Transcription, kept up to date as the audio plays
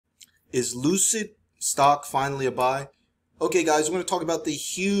Is Lucid stock finally a buy? Okay guys, we're going to talk about the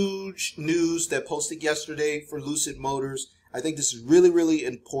huge news that posted yesterday for Lucid Motors. I think this is really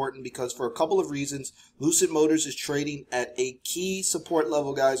important because for a couple of reasons, Lucid Motors is trading at a key support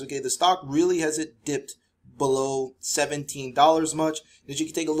level, guys. Okay, the stock really hasn't dipped below $17 much. As you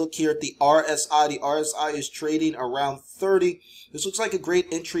can take a look here at the RSI, the RSI is trading around 30. This looks like a great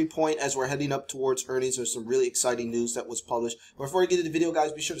entry point as we're heading up towards earnings. There's some really exciting news that was published. Before I get into the video,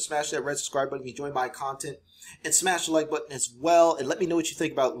 guys, be sure to smash that red subscribe button if you enjoy my content, and smash the like button as well, and let me know what you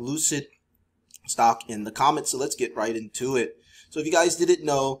think about Lucid stock in the comments. So let's get right into it. So if you guys didn't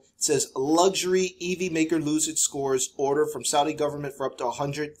know, it says luxury EV maker Lucid scores order from Saudi government for up to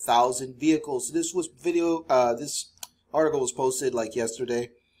 100,000 vehicles. This article was posted like yesterday,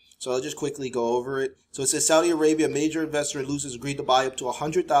 so I'll just quickly go over it. So it says Saudi Arabia, a major investor in Lucid, has agreed to buy up to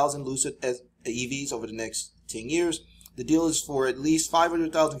 100,000 Lucid EVs over the next 10 years. The deal is for at least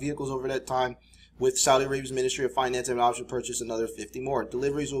 500,000 vehicles over that time, with Saudi Arabia's Ministry of Finance having an option to purchase another 50 more.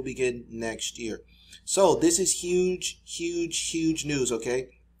 Deliveries will begin next year. So this is huge news, okay?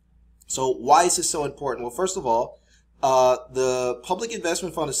 So why is this so important? Well, first of all, the Public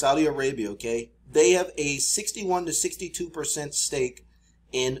Investment Fund of Saudi Arabia, okay, they have a 61 to 62% stake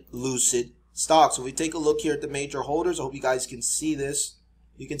in Lucid stock. So if we take a look here at the major holders, I hope you guys can see this.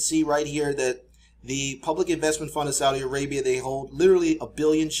 You can see right here that the Public Investment Fund of Saudi Arabia, they hold literally 1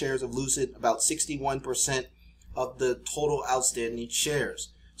 billion shares of Lucid, about 61% of the total outstanding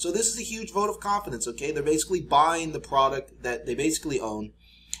shares. So this is a huge vote of confidence, okay? They're basically buying the product that they basically own.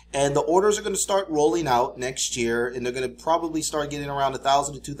 And the orders are going to start rolling out next year, and they're going to probably start getting around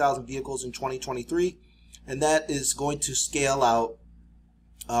 1,000 to 2,000 vehicles in 2023. And that is going to scale out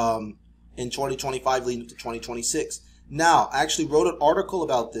in 2025 leading to 2026. Now, I actually wrote an article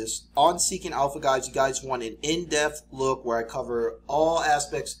about this on Seeking Alpha, guys. You guys want an in-depth look where I cover all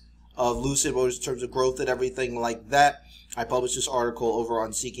aspects of Lucid Motors in terms of growth and everything like that. I published this article over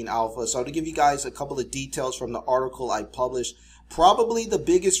on Seeking Alpha. So to give you guys a couple of details from the article I published, probably the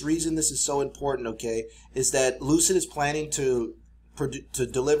biggest reason this is so important, okay, is that Lucid is planning to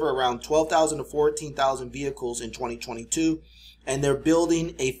deliver around 12,000 to 14,000 vehicles in 2022, and they're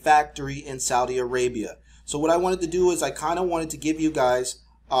building a factory in Saudi Arabia. So what I wanted to do is I kind of wanted to give you guys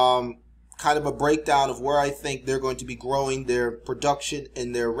kind of a breakdown of where I think they're going to be growing their production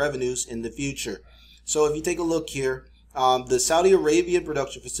and their revenues in the future. So if you take a look here, the Saudi Arabian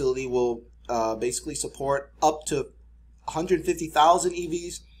production facility will basically support up to 150,000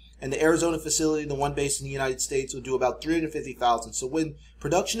 EVs, and the Arizona facility, the one based in the United States, will do about 350,000. So when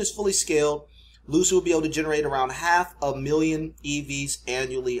production is fully scaled, Lucid will be able to generate around 500,000 EVs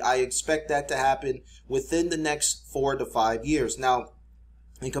annually. I expect that to happen within the next 4 to 5 years. Now,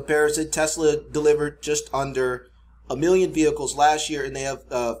 in comparison, Tesla delivered just under 1 million vehicles last year, and they have,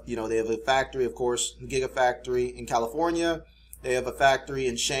 they have a factory, of course, the Gigafactory in California. They have a factory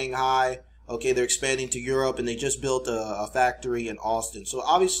in Shanghai. Okay, they're expanding to Europe, and they just built a factory in Austin. So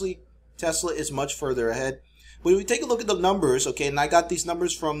obviously, Tesla is much further ahead. When we take a look at the numbers, okay, and I got these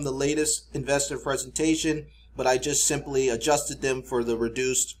numbers from the latest investor presentation, but I just simply adjusted them for the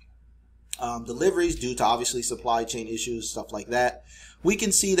reduced deliveries due to obviously supply chain issues, stuff like that. We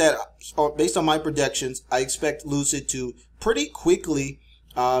can see that based on my projections, I expect Lucid to pretty quickly,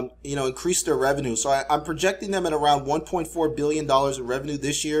 increase their revenue. So I'm projecting them at around $1.4 billion in revenue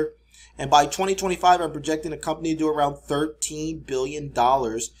this year. And by 2025, I'm projecting the company to do around $13 billion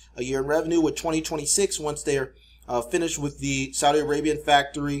a year in revenue, with 2026, once they're finished with the Saudi Arabian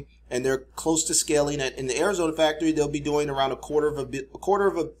factory and they're close to scaling it. In the Arizona factory, they'll be doing around a quarter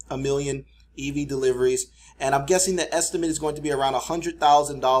of a million EV deliveries. And I'm guessing the estimate is going to be around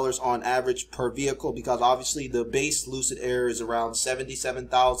 $100,000 on average per vehicle, because obviously the base Lucid Air is around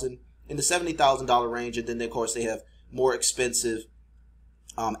 $77,000, in the $70,000 range. And then, of course, they have more expensive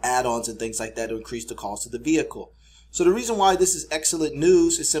add-ons and things like that to increase the cost of the vehicle. So the reason why this is excellent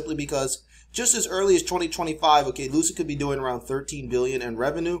news is simply because just as early as 2025, okay, Lucid could be doing around $13 billion in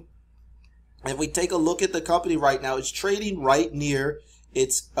revenue. And if we take a look at the company right now, it's trading right near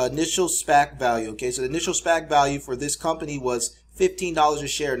its initial SPAC value. Okay, so the initial SPAC value for this company was $15 a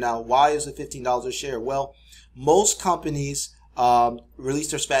share. Now, why is it $15 a share? Well, most companies release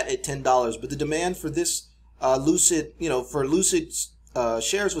their SPAC at $10, but the demand for this Lucid, for Lucid's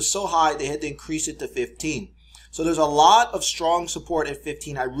shares was so high they had to increase it to 15. So there's a lot of strong support at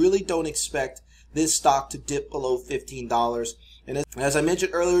 15. I really don't expect this stock to dip below $15. And as I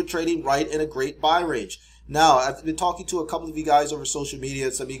mentioned earlier, trading right in a great buy range. Now, I've been talking to a couple of you guys over social media.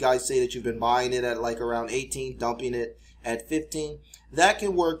 Some of you guys say that you've been buying it at like around 18, dumping it at 15. That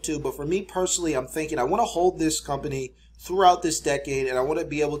can work too. But for me personally, I'm thinking I want to hold this company throughout this decade, and I want to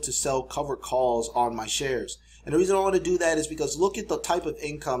be able to sell covered calls on my shares. And the reason I want to do that is because look at the type of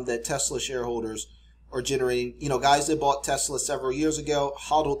income that Tesla shareholders are generating. You know, guys that bought Tesla several years ago,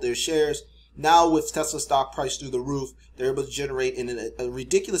 hodled their shares. Now with Tesla stock price through the roof, they're able to generate a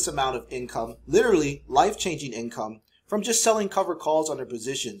ridiculous amount of income, literally life-changing income, from just selling covered calls on their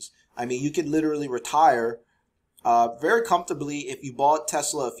positions. I mean, you can literally retire very comfortably if you bought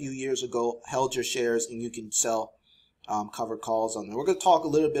Tesla a few years ago, held your shares, and you can sell covered calls on them. We're going to talk a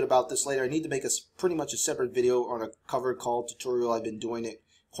little bit about this later. I need to make pretty much a separate video on a covered call tutorial. I've been doing it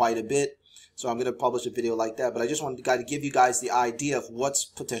quite a bit, so I'm going to publish a video like that. But I just wanted to give you guys the idea of what's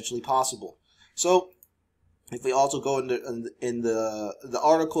potentially possible. So if we also go in the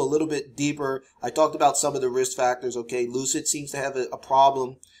article a little bit deeper, I talked about some of the risk factors. Okay, Lucid seems to have a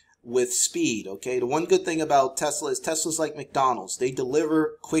problem with speed. Okay, the one good thing about Tesla is Tesla's like McDonald's. They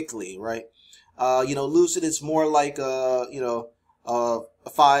deliver quickly, right? You know, Lucid is more like a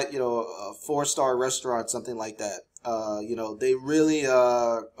 4-star restaurant, something like that. You know, they really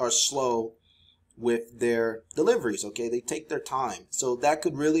are slow with their deliveries. Okay, they take their time, so that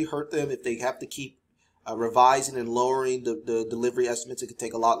could really hurt them if they have to keep revising and lowering the delivery estimates. It could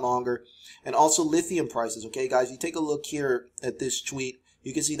take a lot longer. And also lithium prices. Okay, guys, you take a look here at this tweet.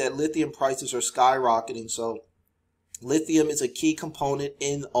 You can see that lithium prices are skyrocketing. So lithium is a key component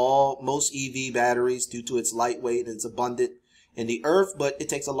in most EV batteries due to its lightweight and it's abundant in the earth, but it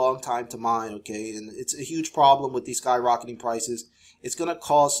takes a long time to mine. Okay, and it's a huge problem with these skyrocketing prices. It's going to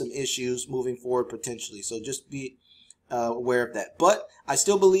cause some issues moving forward potentially. So just be aware of that. But I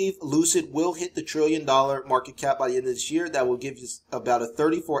still believe Lucid will hit the $1 trillion market cap by the end of this year. That will give us about a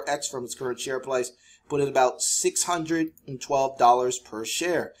 34x from its current share price, put it about $612 per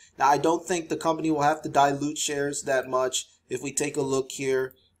share. Now, I don't think the company will have to dilute shares that much. If we take a look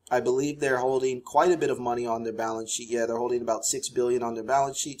here, I believe they're holding quite a bit of money on their balance sheet. Yeah, they're holding about $6 billion on their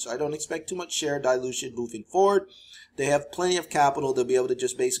balance sheet. So I don't expect too much share dilution moving forward. They have plenty of capital. They'll be able to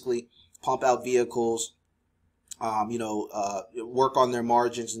just basically pump out vehicles, work on their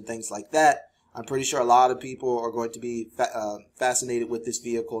margins and things like that. I'm pretty sure a lot of people are going to be fascinated with this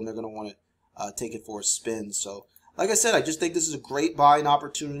vehicle, and they're going to want to take it for a spin. So like I said, I just think this is a great buying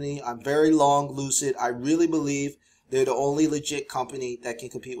opportunity. I'm very long Lucid. I really believe they're the only legit company that can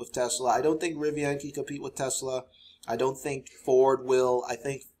compete with Tesla. I don't think Rivian can compete with Tesla. I don't think Ford will. I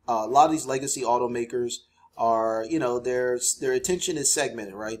think a lot of these legacy automakers are, their attention is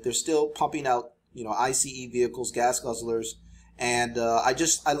segmented, right? They're still pumping out, ICE vehicles, gas guzzlers. And I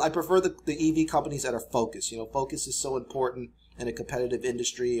prefer the EV companies that are focused. Focus is so important in a competitive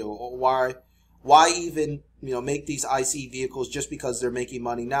industry. Or why even make these ICE vehicles just because they're making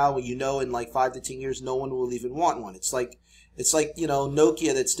money now when in like 5 to 10 years no one will even want one. It's like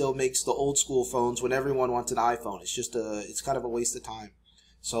Nokia that still makes the old school phones when everyone wants an iPhone. It's kind of a waste of time.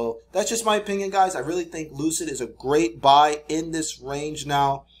 So that's just my opinion, guys. I really think Lucid is a great buy in this range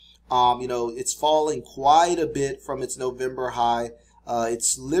now. It's falling quite a bit from its November high.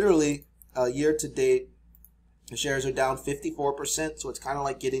 It's literally year to date. The shares are down 54%, so it's kind of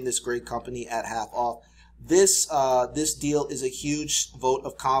like getting this great company at half off. This deal is a huge vote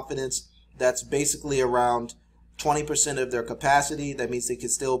of confidence. That's basically around 20% of their capacity. That means they can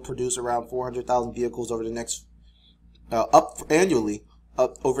still produce around 400,000 vehicles over the next annually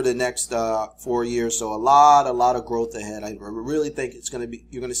over the next 4 years. So a lot of growth ahead. I really think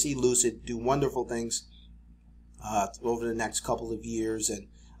you're going to see Lucid do wonderful things over the next couple of years, and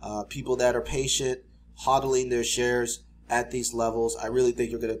people that are patient, hodling their shares at these levels, I really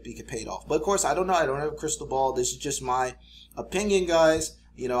think you're going to be paid off. But of course, I don't know. I don't have a crystal ball. This is just my opinion, guys.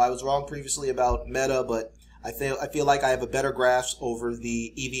 I was wrong previously about Meta, but I feel like I have a better grasp over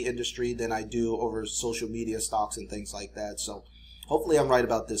the EV industry than I do over social media stocks and things like that. So hopefully I'm right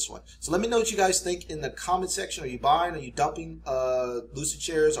about this one. So let me know what you guys think in the comment section. Are you buying? Are you dumping Lucid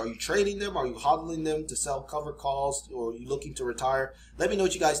shares? Are you trading them? Are you hodling them to sell covered calls? Or are you looking to retire? Let me know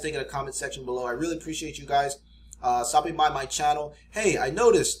what you guys think in the comment section below. I really appreciate you guys stopping by my channel. Hey, I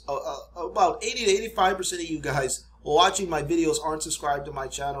noticed about 80 to 85% of you guys watching my videos aren't subscribed to my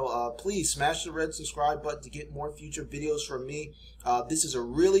channel. Please smash the red subscribe button to get more future videos from me. This is a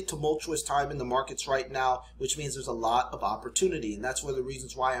really tumultuous time in the markets right now, which means there's a lot of opportunity, and that's one of the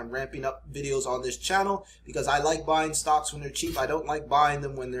reasons why I'm ramping up videos on this channel, because I like buying stocks when they're cheap. I don't like buying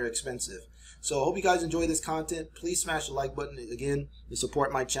them when they're expensive. So I hope you guys enjoy this content. Please smash the like button again to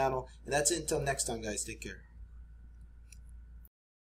support my channel, and that's it until next time, guys. Take care.